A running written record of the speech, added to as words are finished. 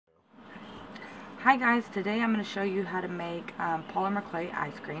Hi guys, today I'm going to show you how to make polymer clay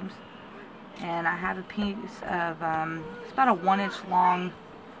ice creams. And I have a piece of, it's about a 1-inch long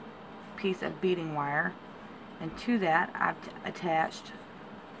piece of beading wire. And to that I've attached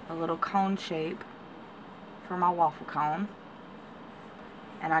a little cone shape for my waffle cone.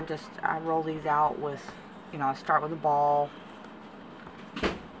 And I roll these out with, I start with a ball.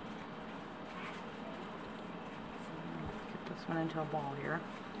 Get this one into a ball here.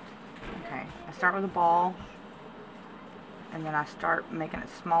 Okay, I start with a ball, and then I start making it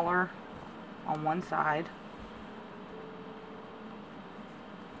smaller on one side,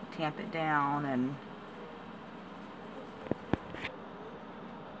 tamp it down, and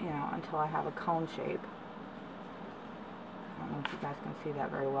until I have a cone shape. I don't know if you guys can see that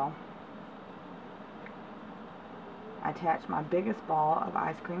very well. I attach my biggest ball of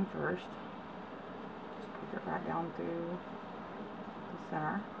ice cream first. Just put it right down through the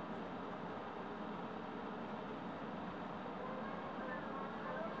center.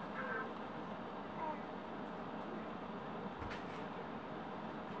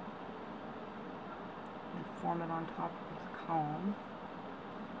 Form it on top of this cone.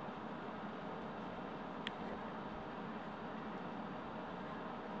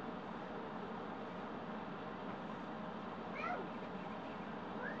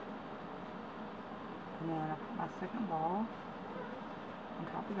 And then I put my second ball on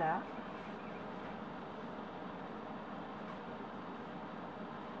top of that.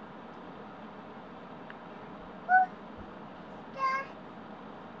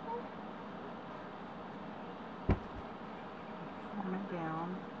 Form it down.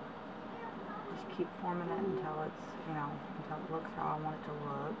 Just keep forming it until it's, until it looks how I want it to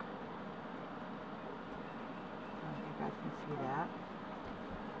look. I don't know if you guys can see that.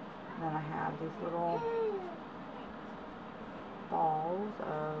 And then I have these little balls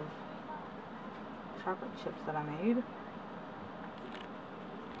of chocolate chips that I made.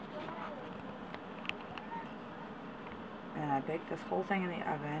 And I baked this whole thing in the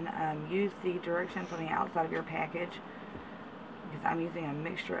oven. Use the directions on the outside of your package, because I'm using a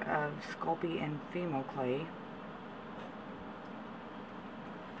mixture of Sculpey and Fimo clay.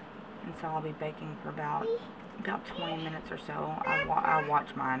 And so I'll be baking for about 20 minutes or so. I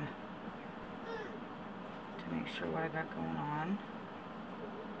watch mine to make sure what I got going on.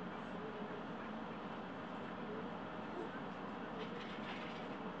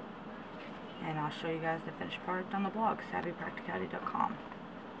 And I'll show you guys the finished product on the blog, savvypracticality.com.